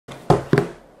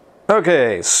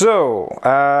Okay, so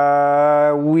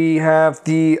we have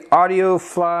the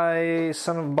AudioFly,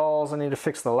 son of balls. I need to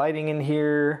fix the lighting in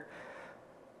here.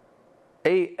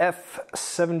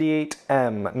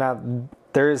 AF78M. Now,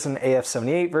 there is an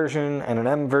AF78 version and an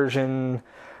M version.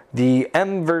 The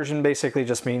M version basically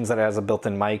just means that it has a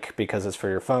built-in mic because it's for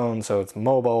your phone, so it's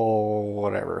mobile,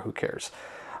 whatever, who cares.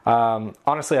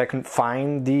 Honestly, I couldn't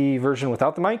find the version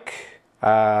without the mic.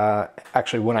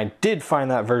 Actually, when I did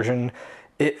find that version,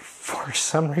 it, for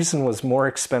some reason, was more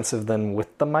expensive than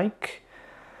with the mic.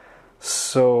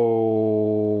 So,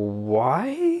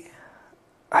 why?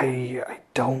 I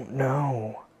don't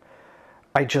know.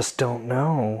 I just don't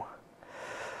know.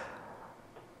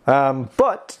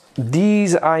 But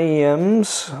these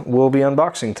IEMs we'll be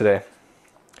unboxing today.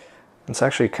 It's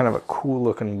actually kind of a cool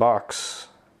looking box.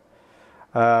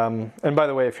 And by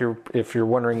the way, if you're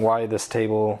wondering why this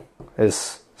table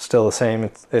is still the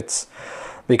same, it's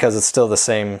because it's still the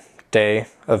same day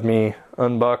of me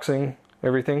unboxing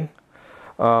everything.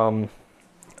 I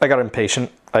got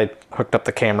impatient. I hooked up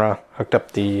the camera, hooked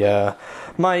up the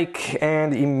mic,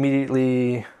 and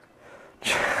immediately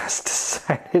just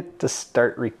decided to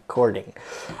start recording.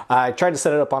 I tried to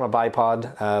set it up on a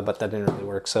bipod, but that didn't really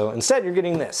work. So instead, you're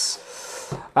getting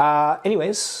this.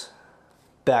 Anyways,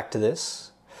 back to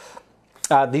this.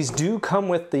 These do come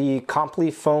with the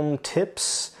Comply foam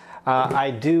tips. I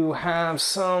do have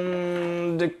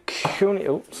some Drunken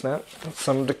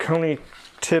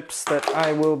tips that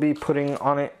I will be putting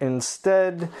on it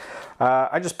instead.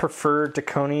 I just prefer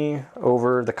Drunken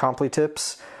over the Comply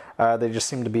tips. They just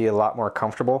seem to be a lot more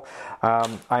comfortable.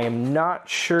 I am not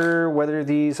sure whether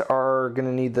these are going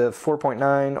to need the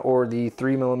 4.9 or the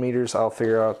 3mm. I'll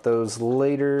figure out those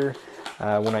later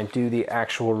when I do the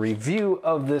actual review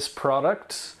of this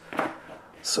product.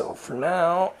 So for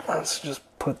now, let's just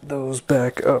put those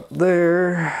back up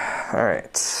there. All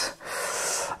right.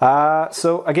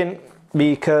 So again,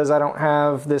 because I don't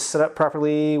have this set up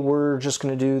properly, we're just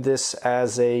going to do this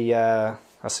as a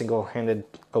single-handed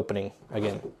opening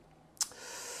again.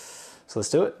 So let's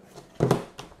do it.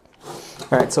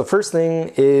 All right, so first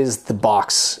thing is the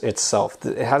box itself.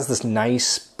 It has this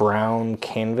nice brown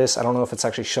canvas. I don't know if it's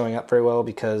actually showing up very well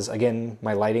because, again,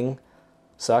 my lighting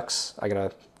sucks. I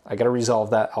gotta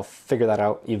resolve that. I'll figure that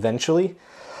out eventually.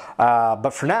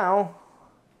 But for now,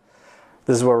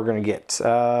 this is what we're gonna get.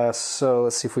 So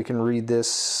let's see if we can read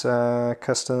this.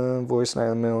 Custom voice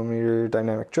 9mm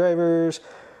dynamic drivers,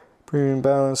 premium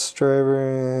balance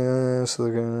driver. So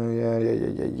they're gonna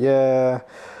yeah.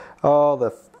 All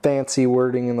the fancy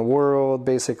wording in the world,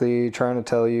 basically trying to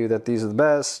tell you that these are the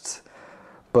best.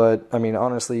 But I mean,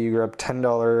 honestly, you grab $10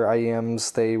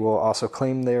 IEMs, they will also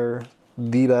claim they're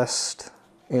the best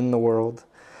in the world.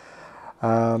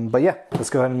 But yeah, let's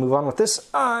go ahead and move on with this.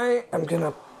 I am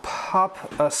gonna pop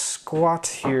a squat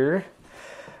here, and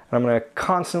I'm gonna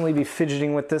constantly be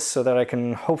fidgeting with this so that I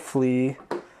can hopefully,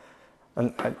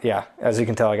 yeah, as you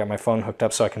can tell, I got my phone hooked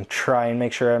up so I can try and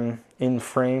make sure I'm in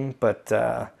frame, but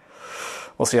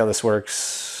we'll see how this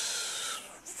works.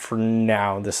 For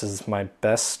now, this is my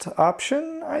best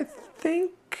option, I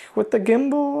think, with the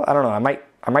gimbal. I don't know, I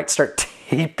might start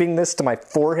taping this to my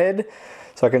forehead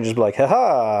so I can just be like,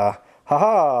 haha,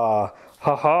 haha,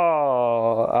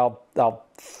 haha. I'll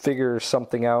figure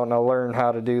something out and I'll learn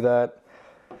how to do that.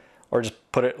 Or just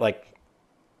put it like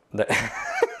that.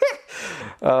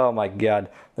 Oh my god,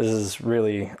 this is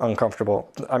really uncomfortable.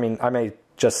 I mean, I may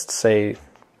just say,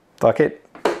 fuck it.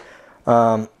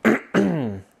 Why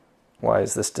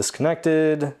is this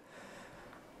disconnected?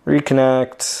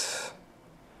 Reconnect.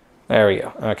 There we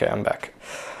go. Okay, I'm back.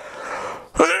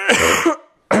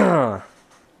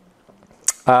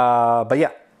 But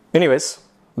yeah, anyways,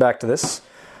 back to this.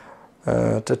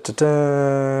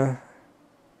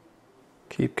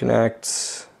 Keep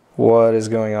connect. What is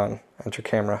going on? Enter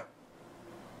camera.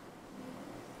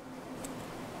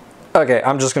 Okay,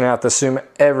 I'm just gonna have to assume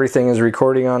everything is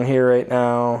recording on here right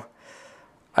now.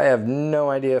 I have no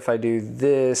idea if I do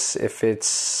this, if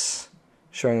it's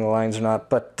showing the lines or not,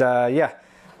 but yeah.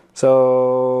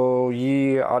 So,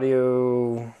 ye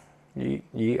audio,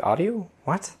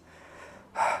 what?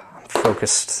 I'm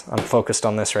focused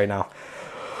on this right now.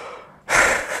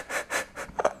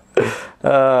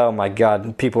 Oh my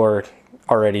god, people are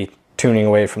already tuning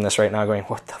away from this right now going,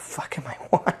 what the fuck am I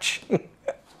watching?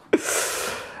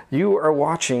 You are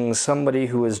watching somebody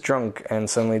who is drunk and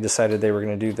suddenly decided they were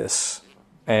going to do this.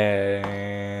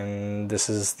 And this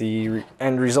is the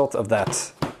end result of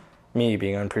that. Me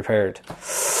being unprepared.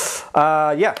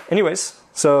 Yeah, anyways.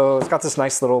 So it's got this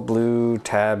nice little blue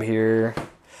tab here.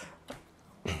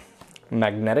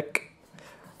 Magnetic.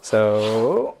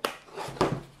 So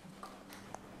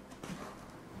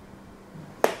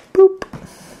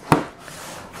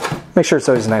Make sure it's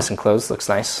always nice and closed, looks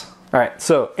nice. All right,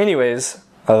 so anyways,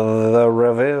 the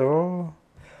reveal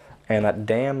and that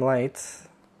damn light.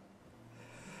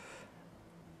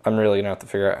 I'm really gonna have to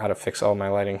figure out how to fix all my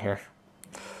lighting here.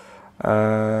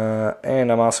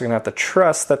 And I'm also gonna have to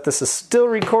trust that this is still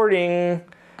recording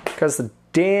because the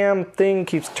damn thing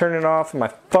keeps turning off and my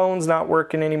phone's not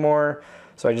working anymore.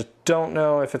 So I just don't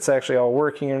know if it's actually all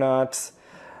working or not.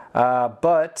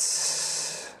 But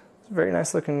very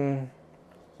nice looking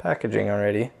packaging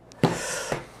already.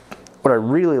 What I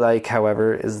really like,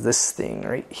 however, is this thing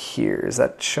right here. Is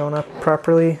that showing up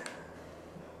properly?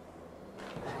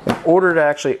 In order to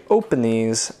actually open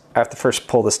these, I have to first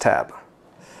pull this tab.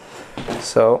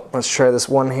 So let's try this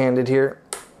one-handed here.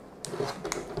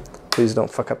 Please don't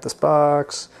fuck up this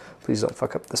box. Please don't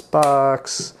fuck up this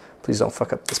box. Please don't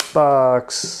fuck up this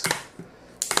box.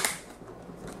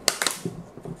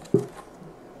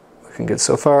 Looking good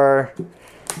so far.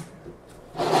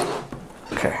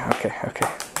 Okay, okay, okay.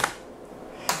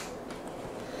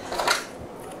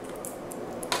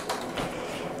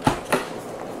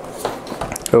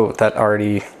 Oh, that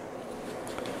already...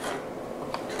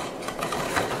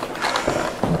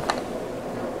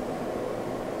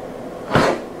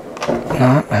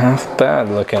 Not half bad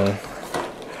looking.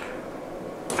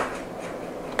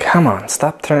 Come on,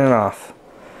 stop turning off.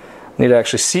 I need to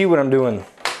actually see what I'm doing.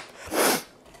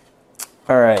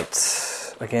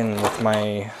 Alright, again with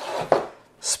my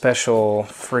special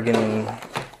friggin'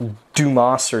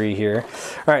 Dumosery here.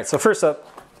 Alright, so first up,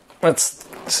 let's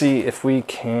see if we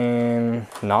can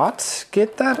not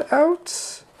get that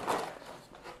out.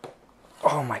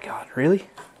 Oh my god, really?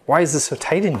 Why is this so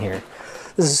tight in here?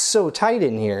 This is so tight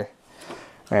in here.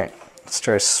 Alright, let's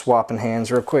try swapping hands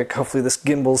real quick. Hopefully this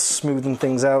gimbal's smoothing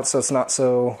things out so it's not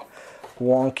so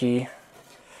wonky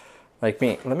like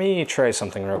me. Let me try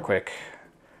something real quick.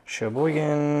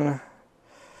 Sheboygan,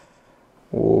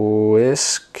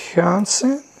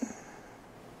 Wisconsin.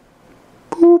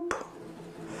 Boop.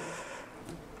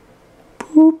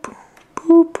 Boop.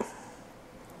 Boop.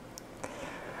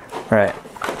 Alright,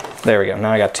 there we go.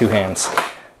 Now I got two hands.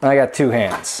 Now I got two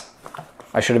hands.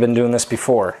 I should have been doing this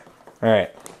before.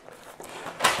 Alright.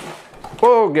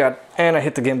 Oh god, and I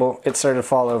hit the gimbal. It started to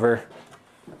fall over.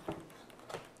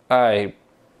 I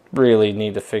really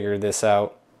need to figure this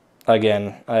out.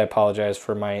 Again, I apologize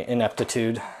for my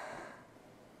ineptitude.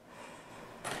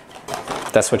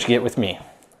 That's what you get with me.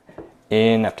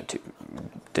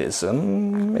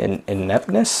 Ineptitudeism.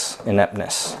 Ineptness?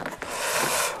 Ineptness.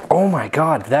 Oh my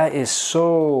god, that is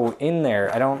so in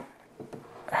there. I don't...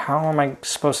 How am I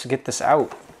supposed to get this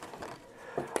out?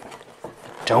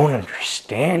 Don't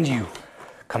understand you.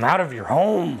 Come out of your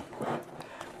home.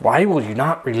 Why will you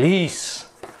not release?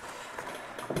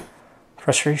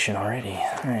 Frustration already.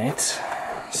 Alright.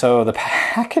 So the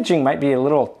packaging might be a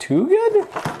little too good.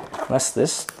 Unless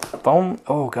this foam...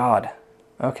 Oh god.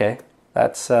 Okay.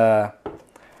 That's not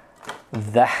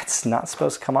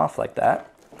supposed to come off like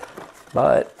that.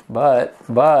 But...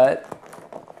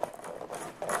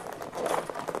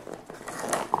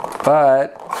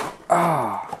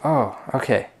 Oh,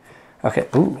 okay. Okay,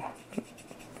 ooh.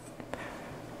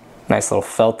 Nice little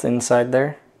felt inside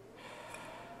there.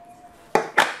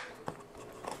 Let's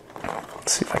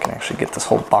see if I can actually get this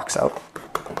whole box out.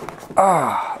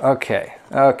 Ah, okay,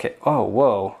 okay. Oh,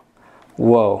 whoa.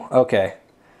 Whoa, okay.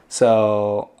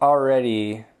 So,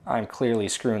 already I'm clearly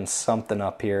screwing something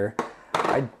up here.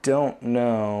 I don't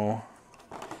know.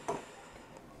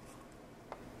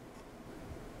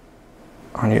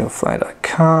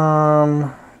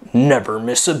 AudioFly.com. Never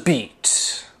miss a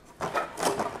beat.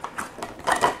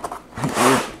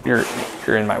 You're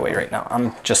in my way right now.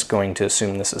 I'm just going to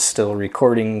assume this is still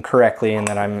recording correctly and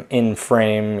that I'm in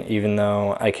frame, even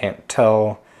though I can't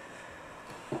tell.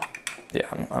 Yeah,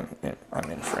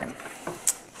 I'm in frame.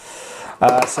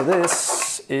 So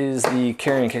this is the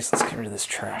carrying case. Let's get rid of this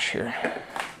trash here.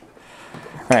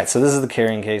 All right, so this is the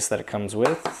carrying case that it comes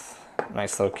with.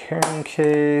 Nice little carrying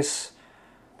case.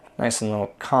 Nice and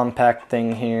little compact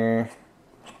thing here.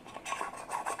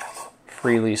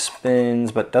 Freely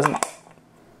spins, but doesn't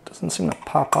seem to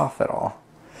pop off at all.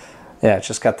 Yeah, it's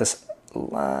just got this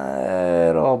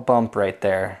little bump right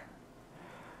there.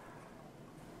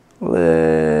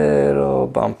 Little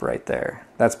bump right there.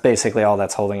 That's basically all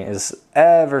that's holding it, is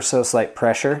ever so slight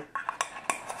pressure.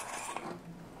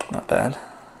 Not bad.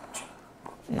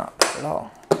 Not bad at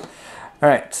all.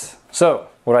 Alright, so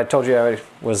what I told you I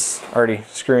was already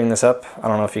screwing this up. I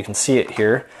don't know if you can see it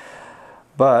here,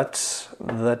 but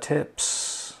the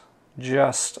tips,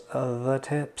 just the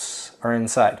tips are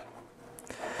inside.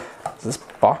 Is this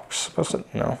box supposed to?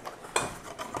 No.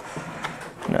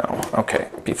 No. Okay.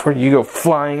 Before you go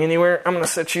flying anywhere, I'm going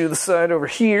to set you to the side over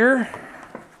here.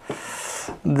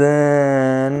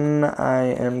 Then I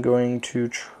am going to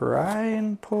try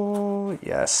and pull.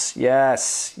 Yes,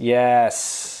 yes,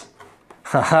 yes.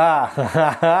 Ha ha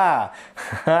ha ha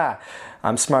ha.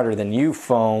 I'm smarter than you,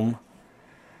 foam.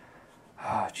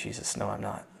 Oh, Jesus. No, I'm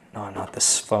not. No, I'm not.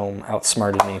 This foam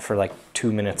outsmarted me for like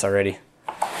 2 minutes already.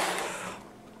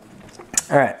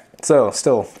 All right. So,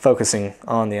 still focusing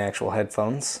on the actual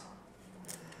headphones.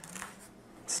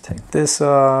 Let's take this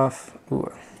off.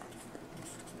 Ooh.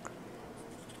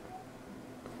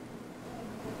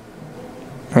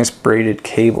 Nice braided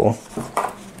cable.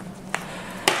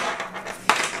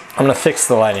 I'm gonna fix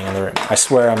the lighting in the room. I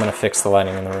swear I'm gonna fix the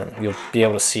lighting in the room. You'll be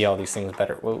able to see all these things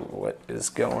better. Whoa, what is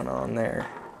going on there?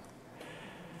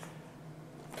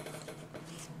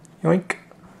 Yoink.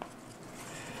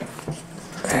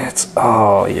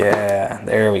 Oh yeah,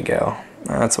 there we go.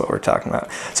 That's what we're talking about.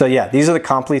 So yeah, these are the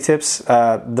Comply tips.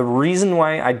 The reason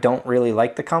why I don't really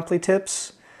like the Comply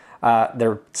tips,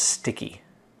 they're sticky.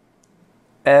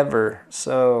 Ever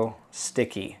so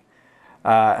sticky.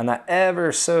 And that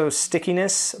ever so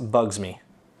stickiness bugs me.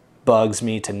 Bugs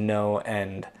me to no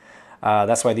end.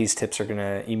 That's why these tips are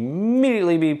gonna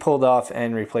immediately be pulled off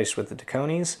and replaced with the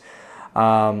Taconis.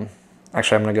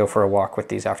 Actually, I'm gonna go for a walk with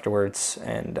these afterwards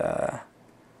and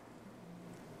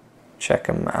check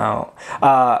them out.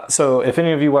 So if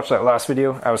any of you watched that last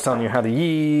video, I was telling you how the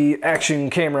Yi action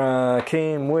camera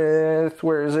came with,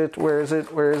 where is it? Where is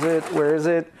it? Where is it? Where is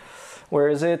it? Where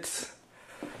is it?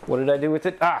 What did I do with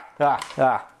it?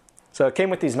 So it came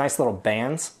with these nice little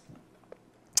bands.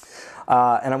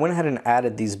 And I went ahead and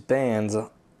added these bands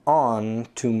on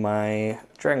to my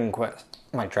Dragon Quest.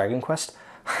 My Dragon Quest?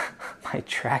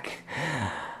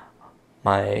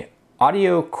 My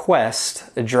Audio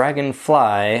Quest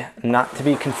Dragonfly, not to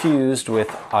be confused with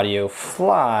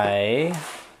AudioFly,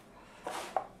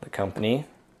 the company.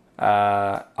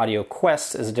 Audio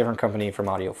Quest is a different company from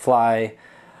AudioFly.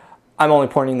 I'm only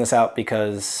pointing this out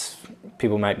because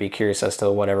people might be curious as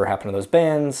to whatever happened to those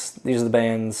bands. These are the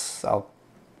bands. I'll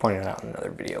point it out in another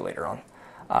video later on.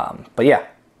 But yeah,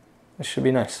 this should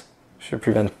be nice. Should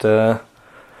prevent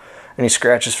any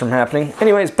scratches from happening.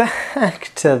 Anyways,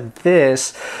 back to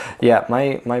this. Yeah,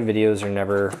 my videos are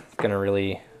never gonna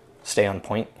really stay on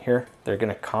point here. They're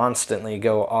gonna constantly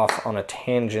go off on a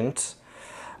tangent.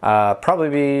 Probably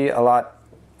be a lot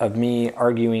of me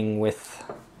arguing with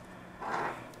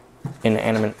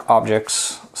inanimate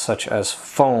objects such as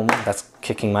foam that's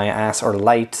kicking my ass, or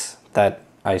light that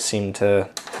I seem to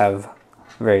have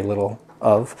very little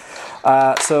of.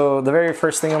 So the very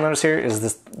first thing you'll notice here is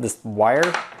this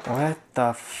wire. What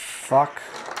the fuck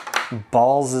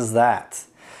balls is that?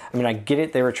 I mean, I get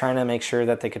it. They were trying to make sure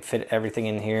that they could fit everything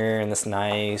in here in this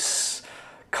nice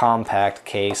compact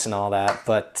case and all that,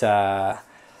 but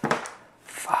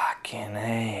fucking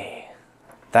A.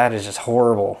 That is just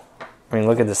horrible. I mean,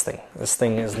 look at this thing. This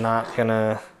thing is not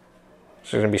gonna, it's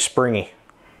just gonna be springy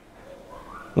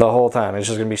the whole time. It's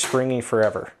just gonna be springy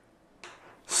forever.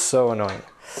 So annoying.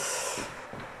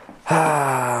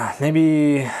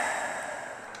 Maybe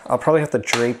I'll probably have to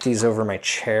drape these over my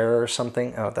chair or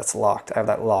something. Oh, that's locked. I have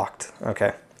that locked.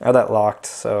 Okay, I have that locked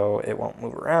so it won't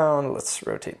move around. Let's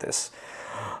rotate this.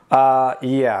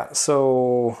 Yeah,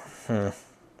 so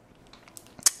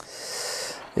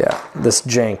yeah, this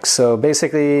jank. So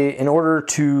basically, in order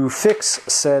to fix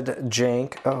said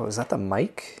jank, oh, is that the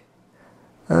mic?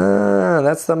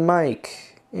 That's the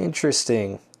mic.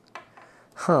 Interesting.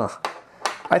 Huh.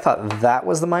 I thought that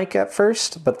was the mic at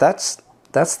first, but that's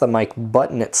the mic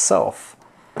button itself.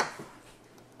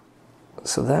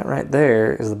 So that right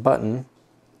there is the button.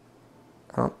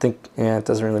 I don't think, yeah, it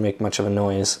doesn't really make much of a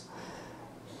noise.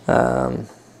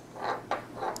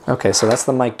 Okay, so that's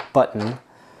the mic button.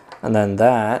 And then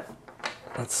that,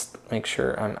 let's make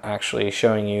sure I'm actually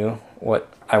showing you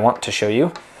what I want to show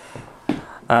you.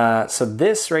 So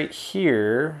this right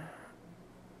here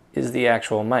is the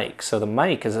actual mic. So the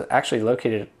mic is actually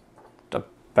located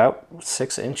about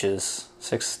 6 inches,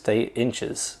 6 to 8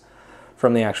 inches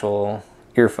from the actual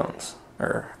earphones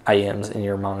or IEMs in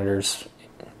your monitors,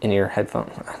 in your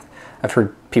headphones. I've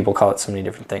heard people call it so many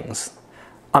different things.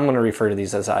 I'm going to refer to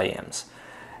these as IEMs.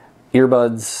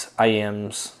 Earbuds,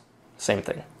 IEMs, same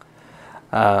thing.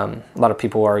 A lot of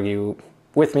people argue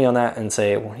with me on that and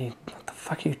say, what the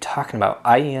fuck are you talking about?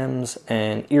 IEMs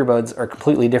and earbuds are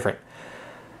completely different.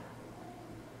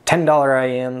 $10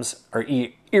 IEMs are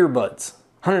earbuds.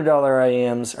 $100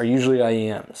 IEMs are usually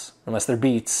IEMs. Unless they're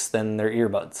Beats, then they're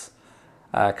earbuds.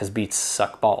 Because Beats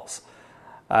suck balls.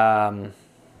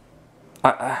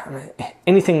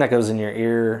 Anything that goes in your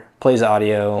ear, plays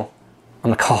audio,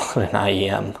 I'm gonna call it an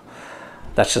IEM.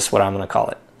 That's just what I'm gonna call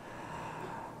it.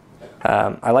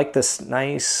 I like this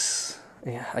nice,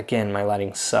 yeah, again, my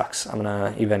lighting sucks. I'm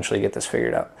gonna eventually get this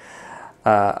figured out.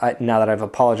 Now that I've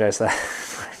apologized that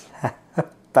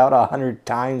about 100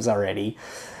 times already.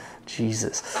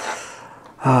 Jesus.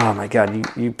 Oh my God,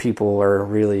 you people are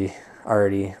really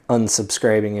already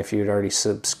unsubscribing if you'd already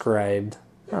subscribed.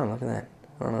 Oh, look at that.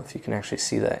 I don't know if you can actually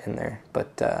see that in there,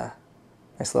 but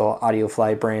nice little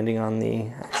AudioFly branding on the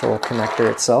actual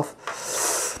connector itself.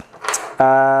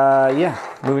 Yeah,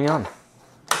 moving on.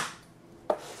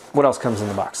 What else comes in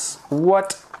the box?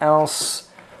 What else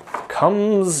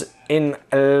comes in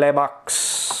the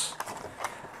box?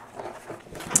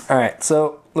 All right,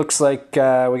 so looks like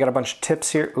we got a bunch of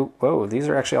tips here. Ooh, whoa, these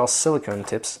are actually all silicone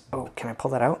tips. Oh, can I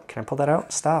pull that out? Can I pull that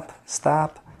out? Stop,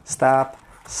 stop, stop,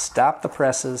 stop the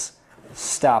presses,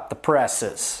 stop the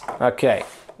presses. Okay,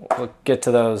 we'll get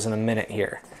to those in a minute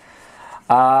here.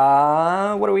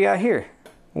 What do we got here?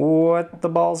 What the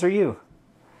balls are you?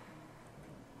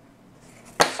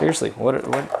 Seriously, what?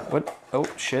 Oh,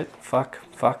 shit, fuck,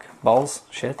 balls,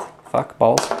 shit, fuck,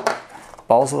 balls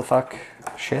of the fuck,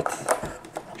 shit,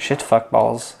 fuck,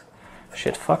 balls,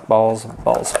 shit, fuck, balls,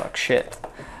 fuck, shit.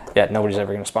 Yeah, nobody's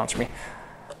ever gonna sponsor me.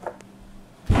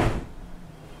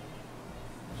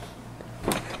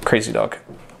 Crazy dog.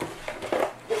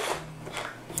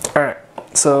 All right,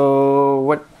 so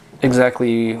what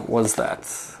exactly was that?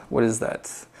 What is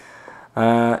that?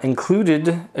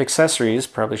 Included accessories,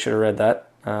 probably should have read that.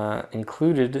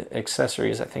 Included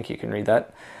accessories, I think you can read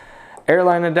that.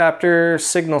 Airline adapter,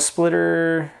 signal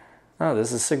splitter. Oh,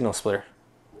 this is signal splitter.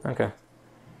 Okay.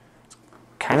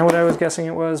 Kind of what I was guessing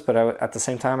it was, but at the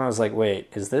same time I was like,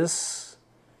 wait, does this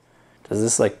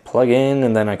like plug in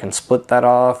and then I can split that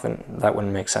off? And that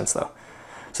wouldn't make sense though.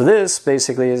 So this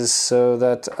basically is so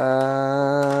that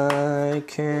I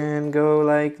can go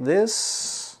like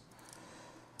this.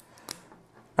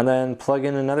 And then plug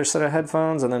in another set of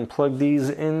headphones and then plug these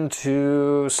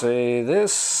into, say,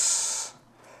 this.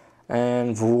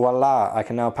 And voila, I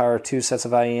can now power 2 sets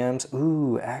of IEMs.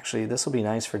 Ooh, actually, this will be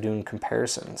nice for doing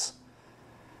comparisons.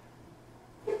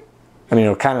 I mean,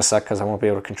 it'll kind of suck because I won't be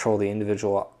able to control the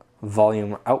individual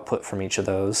volume output from each of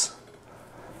those.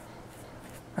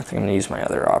 I think I'm going to use my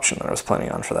other option that I was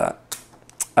planning on for that.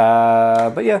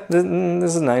 But yeah,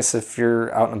 this is nice if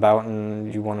you're out and about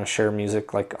and you want to share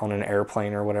music like on an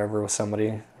airplane or whatever with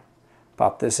somebody.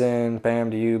 Pop this in,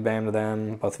 bam to you, bam to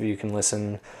them. Both of you can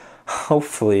listen,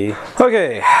 hopefully.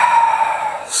 Okay,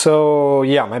 so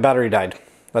yeah, my battery died.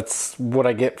 That's what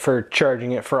I get for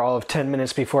charging it for all of 10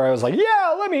 minutes before I was like,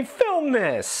 yeah, let me film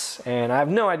this. And I have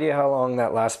no idea how long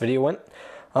that last video went.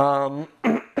 We're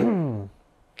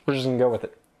just gonna go with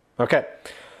it. Okay.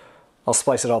 I'll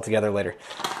splice it all together later.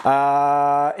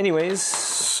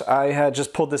 Anyways, I had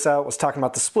just pulled this out, was talking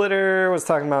about the splitter, was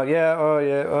talking about, yeah, oh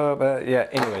yeah, oh, but yeah,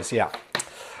 anyways, yeah.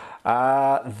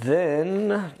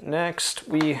 Then, next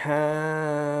we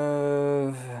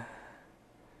have,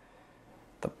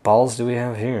 the balls do we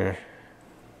have here?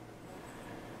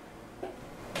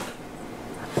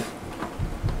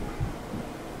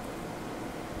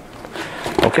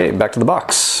 Okay, back to the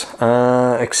box.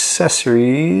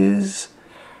 Accessories.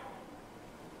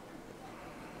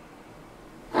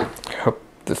 Hope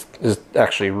this is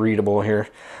actually readable here.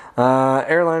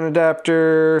 Airline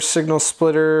adapter, signal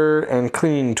splitter, and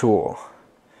cleaning tool.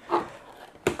 I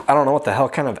don't know what the hell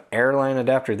kind of airline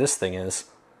adapter this thing is.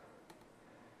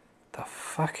 The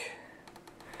fuck?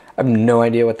 I have no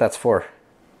idea what that's for.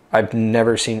 I've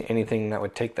never seen anything that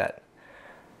would take that.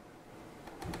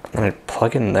 And I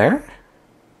plug in there?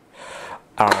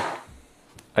 I don't know.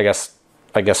 I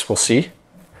guess we'll see.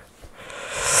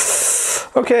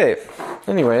 Okay.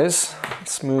 Anyways,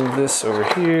 let's move this over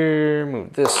here,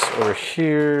 move this over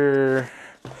here.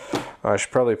 I should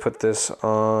probably put this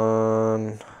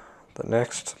on the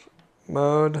next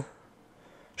mode.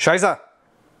 Scheiße!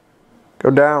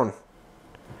 Go down.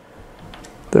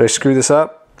 Did I screw this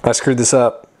up? I screwed this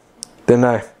up, didn't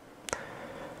I?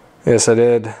 Yes, I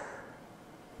did.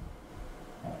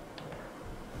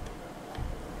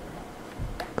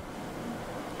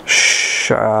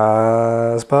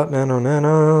 Spot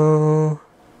nano.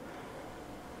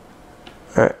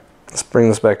 Alright, let's bring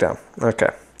this back down.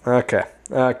 Okay.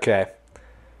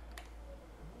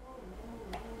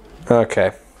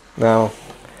 Now,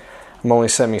 I'm only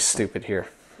semi-stupid here.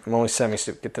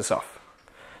 Get this off.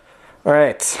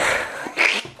 Alright.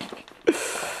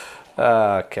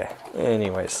 Okay.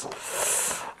 Anyways.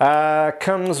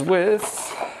 Comes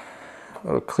with a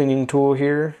little cleaning tool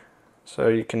here. So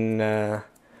you can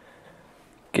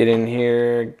get in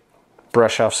here,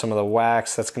 brush off some of the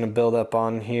wax that's going to build up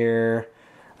on here.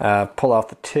 Pull off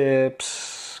the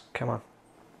tips. Come on.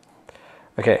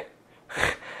 Okay.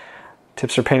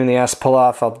 Tips are a pain in the ass to pull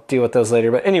off. I'll deal with those later.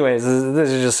 But anyways,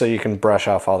 this is just so you can brush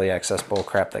off all the excess bull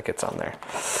crap that gets on there.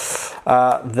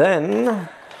 Then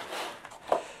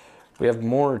we have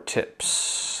more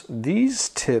tips. These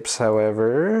tips,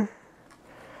 however...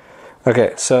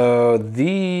 Okay, so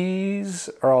these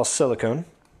are all silicone.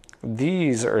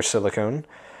 These are silicone.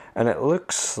 And it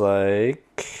looks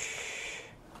like...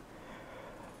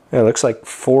 Yeah, it looks like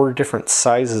 4 different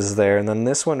sizes there. And then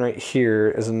this one right here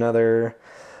is another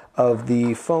of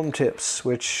the foam tips,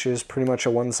 which is pretty much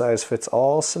a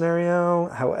one-size-fits-all scenario.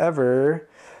 However...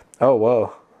 Oh,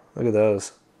 whoa. Look at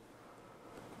those.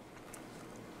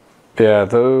 Yeah,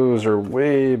 those are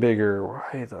way bigger.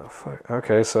 Why the fuck?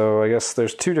 Okay, so I guess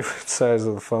there's 2 different sizes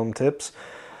of the foam tips.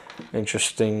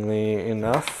 Interestingly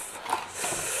enough.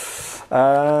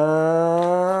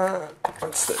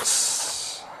 What's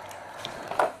this?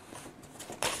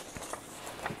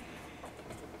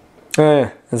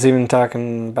 It's even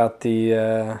talking about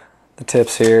the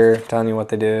tips here, telling you what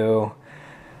they do,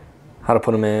 how to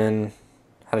put them in,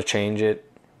 how to change it.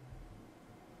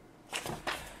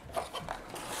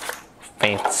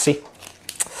 Fancy.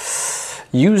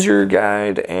 User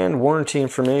guide and warranty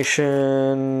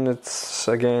information. It's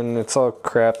all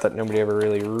crap that nobody ever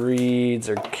really reads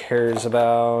or cares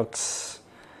about.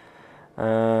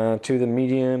 2 the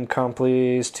medium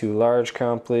complees, 2 large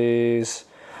complees.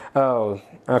 Oh,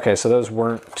 okay, so those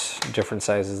weren't different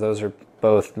sizes. Those are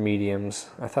both mediums.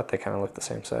 I thought they kind of looked the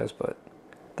same size, but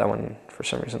that one for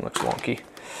some reason looks wonky.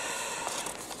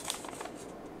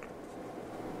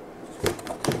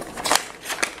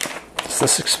 Does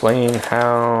this explain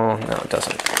how... No, it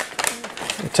doesn't.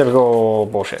 Typical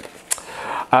bullshit.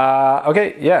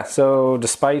 Okay, yeah, so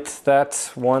despite that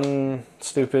one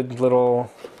stupid little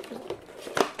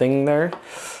thing there,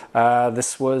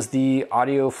 this was the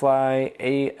AudioFly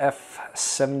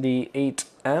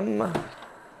AF78M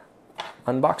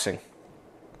unboxing.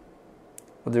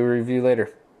 We'll do a review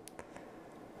later.